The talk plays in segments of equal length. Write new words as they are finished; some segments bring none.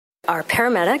our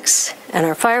paramedics and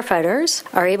our firefighters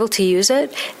are able to use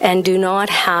it and do not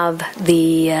have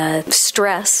the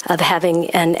stress of having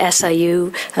an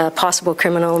SIU, possible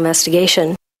criminal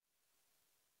investigation.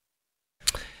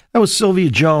 That was Sylvia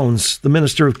Jones, the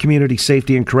Minister of Community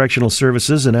Safety and Correctional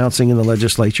Services, announcing in the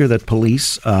legislature that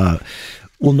police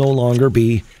will no longer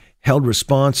be held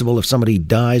responsible if somebody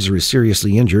dies or is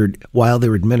seriously injured while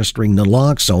they're administering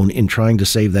naloxone in trying to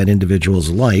save that individual's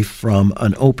life from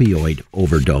an opioid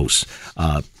overdose,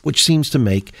 which seems to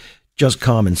make just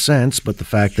common sense. But the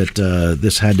fact that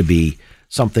this had to be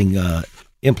something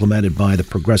implemented by the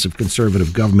progressive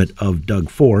conservative government of Doug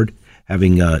Ford,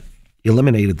 having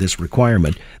eliminated this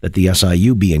requirement that the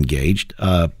SIU be engaged.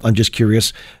 I'm just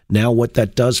curious now what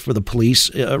that does for the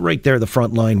police. Right there, the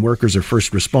frontline workers or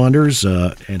first responders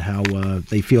and how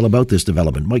they feel about this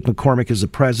development. Mike McCormack is the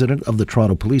president of the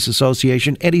Toronto Police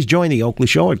Association, and he's joined the Oakley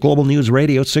Show at Global News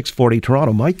Radio 640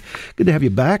 Toronto. Mike, good to have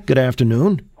you back. Good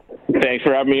afternoon. Thanks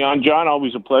for having me on, John.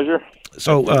 Always a pleasure.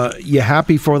 So you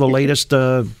happy for the latest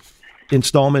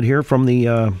installment here from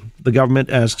the government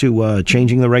as to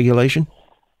changing the regulation?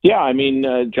 Yeah, I mean,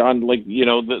 John,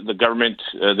 the government,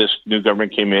 this new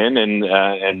government came in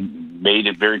and made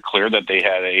it very clear that they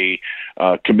had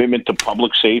a commitment to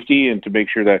public safety and to make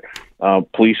sure that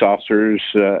police officers,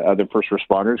 other first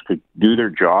responders could do their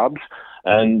jobs.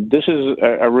 And this is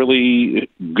a really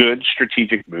good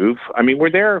strategic move. I mean,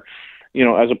 we're there,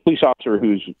 as a police officer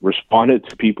who's responded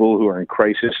to people who are in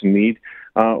crisis and need,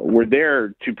 we're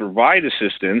there to provide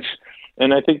assistance.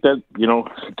 And I think that,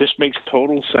 this makes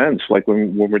total sense. Like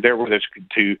when we're there, whether it's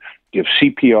to give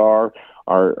CPR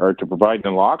or to provide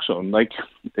naloxone,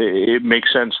 it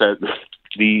makes sense that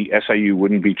the SIU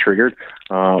wouldn't be triggered.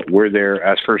 We're there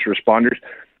as first responders.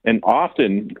 And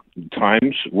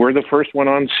oftentimes, we're the first one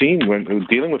on scene when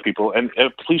dealing with people. And a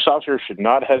police officer should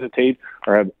not hesitate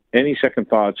or have any second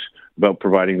thoughts about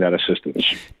providing that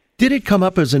assistance. Did it come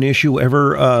up as an issue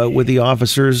ever with the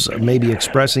officers maybe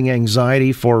expressing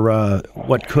anxiety for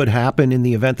what could happen in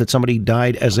the event that somebody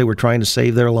died as they were trying to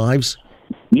save their lives?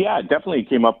 Yeah, it definitely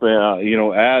came up,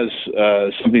 as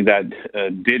something that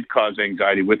did cause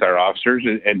anxiety with our officers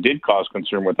and did cause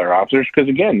concern with our officers. Because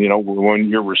again, when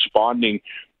you're responding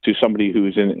to somebody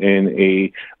who's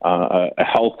in a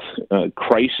health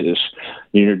crisis,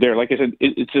 you're there. Like I said,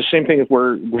 it's the same thing as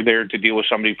we're there to deal with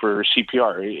somebody for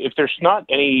CPR. If there's not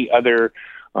any other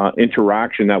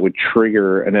interaction that would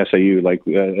trigger an SIU, like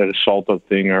an assaultive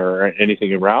thing or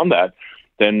anything around that,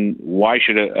 then why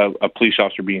should a police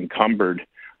officer be encumbered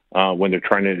when they're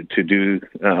trying to do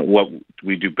what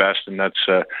we do best, and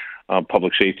that's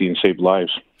public safety and save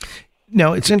lives?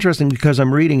 Now, it's interesting because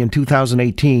I'm reading in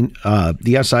 2018,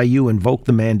 the SIU invoked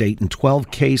the mandate in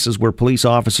 12 cases where police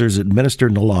officers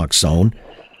administered naloxone.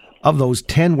 Of those,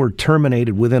 10 were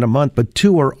terminated within a month, but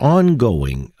 2 are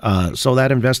ongoing. So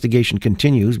that investigation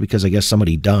continues because I guess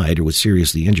somebody died or was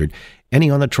seriously injured. Any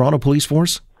on the Toronto Police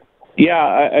Force?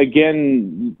 Yeah,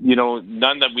 again,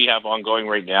 none that we have ongoing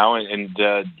right now, and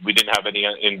we didn't have any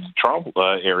in the Toronto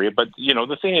area. But,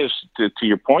 the thing is, to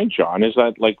your point, John, is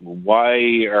that,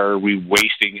 why are we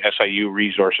wasting SIU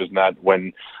resources in that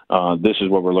when this is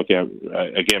what we're looking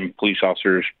at? Again, police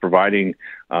officers providing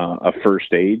a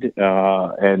first aid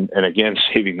and again,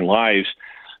 saving lives.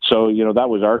 So, that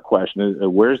was our question.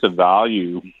 Where's the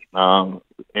value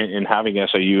in having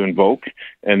SIU invoke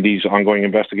and these ongoing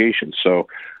investigations? So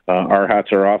our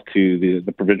hats are off to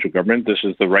the provincial government. This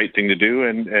is the right thing to do,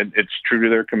 and it's true to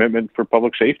their commitment for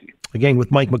public safety. Again, with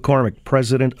Mike McCormack,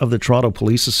 president of the Toronto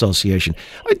Police Association.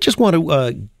 I just want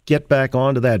to get back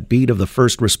onto that beat of the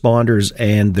first responders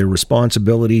and their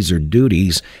responsibilities or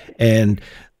duties and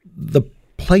the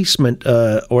placement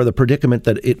or the predicament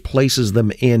that it places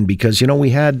them in, because we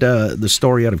had the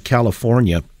story out of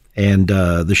California and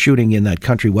the shooting in that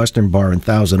country western bar in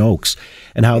Thousand Oaks,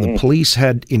 and how the police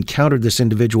had encountered this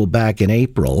individual back in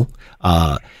April,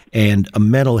 and a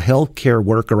mental health care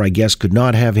worker, I guess, could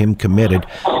not have him committed.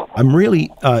 I'm really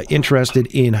interested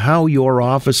in how your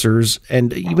officers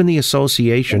and even the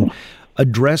association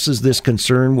addresses this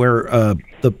concern where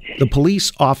the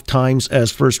police oftentimes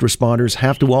as first responders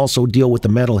have to also deal with the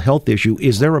mental health issue.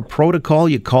 Is there a protocol?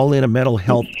 You call in a mental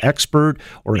health expert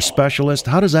or a specialist?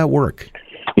 How does that work?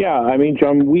 Yeah, I mean,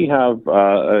 John, we have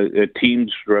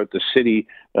teams throughout the city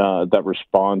that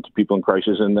respond to people in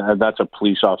crisis, and that's a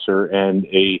police officer and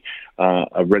a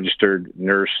registered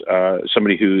nurse,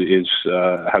 somebody who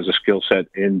has a skill set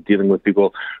in dealing with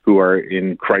people who are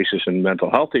in crisis and mental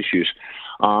health issues,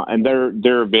 and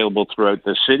they're available throughout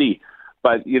the city.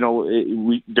 But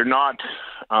they're not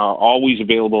always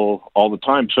available all the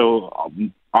time. So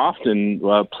often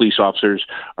police officers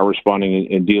are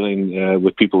responding and dealing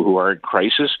with people who are in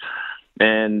crisis.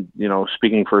 And,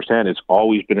 speaking firsthand, it's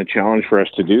always been a challenge for us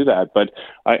to do that. But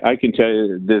I can tell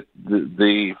you that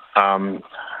the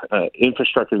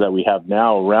infrastructure that we have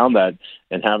now around that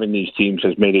and having these teams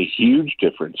has made a huge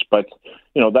difference. But,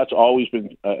 that's always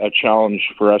been a challenge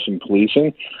for us in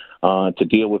policing, to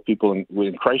deal with people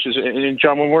in crisis. And,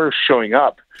 John, when we're showing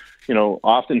up,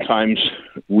 oftentimes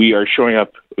we are showing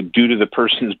up due to the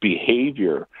person's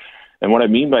behavior. And what I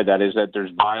mean by that is that there's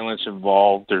violence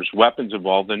involved, there's weapons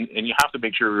involved, and you have to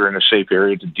make sure you're in a safe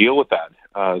area to deal with that.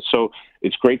 So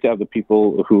it's great to have the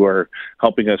people who are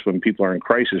helping us when people are in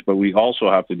crisis, but we also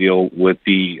have to deal with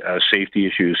the safety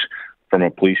issues from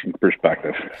a policing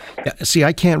perspective. Yeah, see,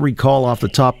 I can't recall off the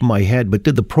top of my head, but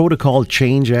did the protocol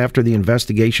change after the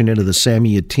investigation into the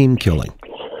Sammy Yatim killing?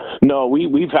 No,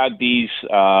 we've had these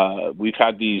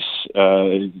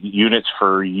units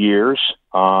for years,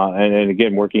 and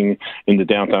again, working in the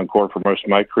downtown core for most of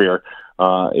my career,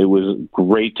 it was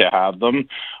great to have them,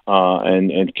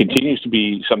 and continues to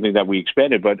be something that we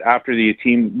expanded. But after the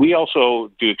team, we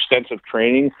also do extensive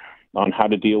training on how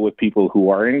to deal with people who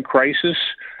are in crisis.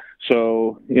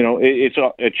 So it's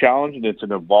a challenge, and it's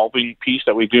an evolving piece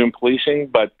that we do in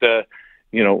policing, but.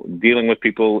 Dealing with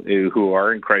people who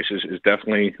are in crisis is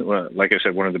definitely, like I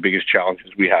said, one of the biggest challenges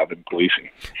we have in policing.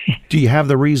 Do you have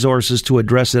the resources to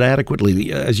address it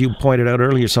adequately? As you pointed out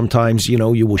earlier, sometimes,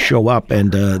 you will show up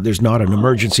and there's not an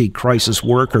emergency crisis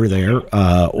worker there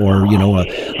or,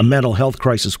 a mental health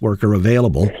crisis worker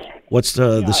available. What's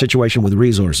the situation with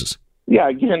resources? Yeah,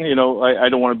 again, I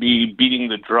don't want to be beating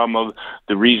the drum of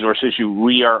the resource issue.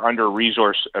 We are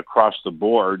under-resourced across the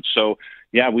board. So,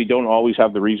 yeah, we don't always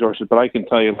have the resources, but I can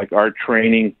tell you, our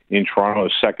training in Toronto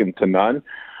is second to none.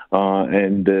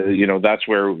 And that's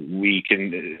where we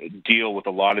can deal with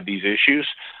a lot of these issues.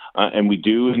 And we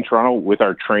do in Toronto with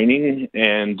our training.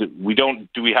 And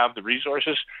do we have the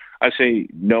resources? I say,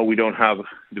 no, we don't have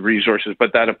the resources,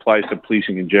 but that applies to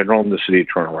policing in general in the city of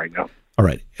Toronto right now. All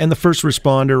right. And the first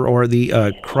responder or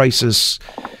the crisis,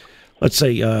 let's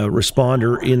say,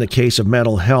 responder in the case of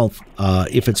mental health,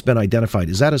 if it's been identified,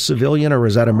 is that a civilian or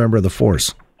is that a member of the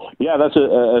force? Yeah, that's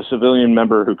a civilian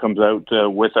member who comes out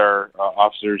with our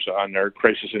officers on our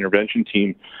crisis intervention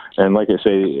team. And like I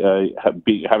say,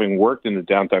 having worked in the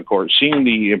downtown core, seeing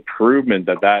the improvement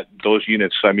that those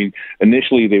units,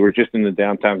 initially they were just in the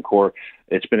downtown core.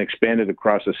 It's been expanded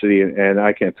across the city, and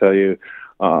I can't tell you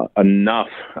enough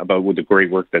about the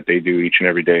great work that they do each and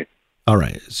every day. All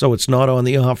right. So it's not on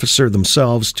the officer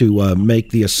themselves to make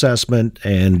the assessment,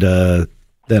 and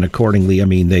then accordingly,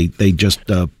 they just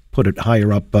put it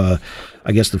higher up,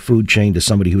 I guess, the food chain to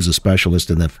somebody who's a specialist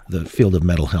in the field of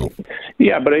mental health.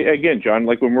 Yeah, but again, John,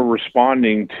 when we're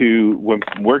responding when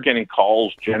we're getting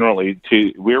calls generally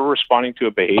we're responding to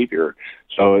a behavior.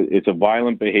 So it's a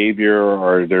violent behavior,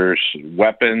 or there's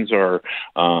weapons, or,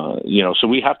 so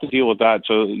we have to deal with that.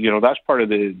 So, that's part of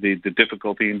the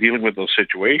difficulty in dealing with those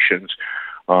situations,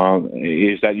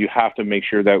 is that you have to make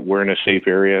sure that we're in a safe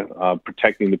area,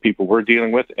 protecting the people we're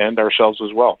dealing with and ourselves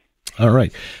as well. All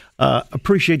right.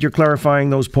 Appreciate your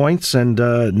clarifying those points. And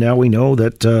now we know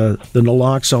that the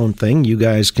naloxone thing, you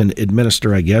guys can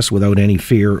administer, I guess, without any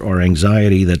fear or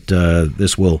anxiety that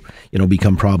this will,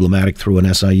 become problematic through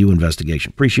an SIU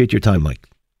investigation. Appreciate your time, Mike.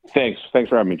 Thanks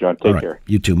for having me, John. Take care.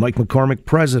 You too. Mike McCormack,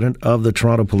 president of the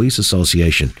Toronto Police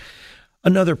Association.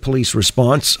 Another police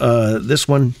response, this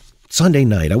one Sunday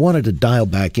night. I wanted to dial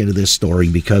back into this story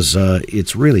because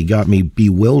it's really got me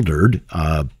bewildered.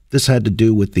 This had to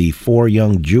do with the 4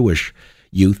 young Jewish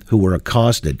youth who were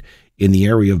accosted in the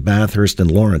area of Bathurst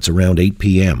and Lawrence around 8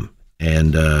 p.m.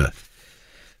 And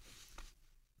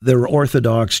they were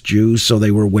Orthodox Jews, so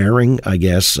they were wearing, I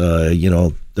guess, their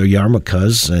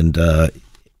yarmulkes. And the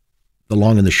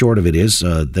long and the short of it is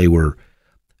they were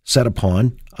set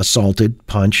upon, assaulted,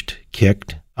 punched,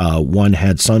 kicked. One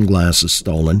had sunglasses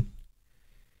stolen.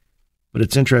 But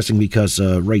it's interesting because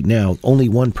right now, only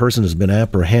one person has been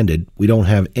apprehended. We don't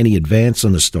have any advance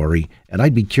on the story, and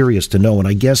I'd be curious to know, and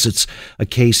I guess it's a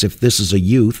case if this is a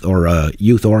youth or a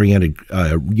youth-oriented,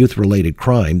 youth-related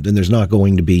crime, then there's not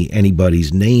going to be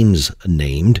anybody's names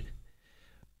named.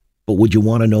 But would you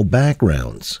want to know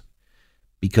backgrounds?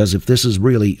 Because if this is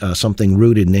really something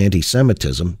rooted in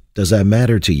anti-Semitism, does that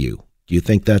matter to you? Do you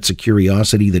think that's a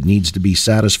curiosity that needs to be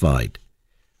satisfied?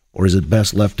 Or is it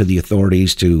best left to the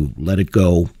authorities to let it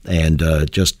go and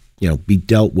just, be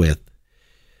dealt with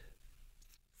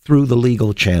through the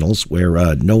legal channels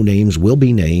where no names will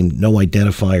be named, no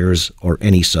identifiers or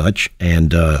any such,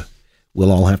 and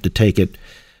we'll all have to take it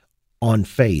on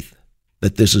faith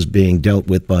that this is being dealt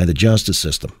with by the justice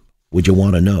system? would you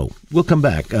want to know? We'll come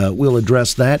back. We'll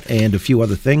address that and a few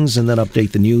other things and then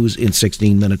update the news in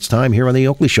 16 minutes' time here on The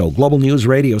Oakley Show. Global News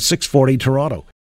Radio, 640 Toronto.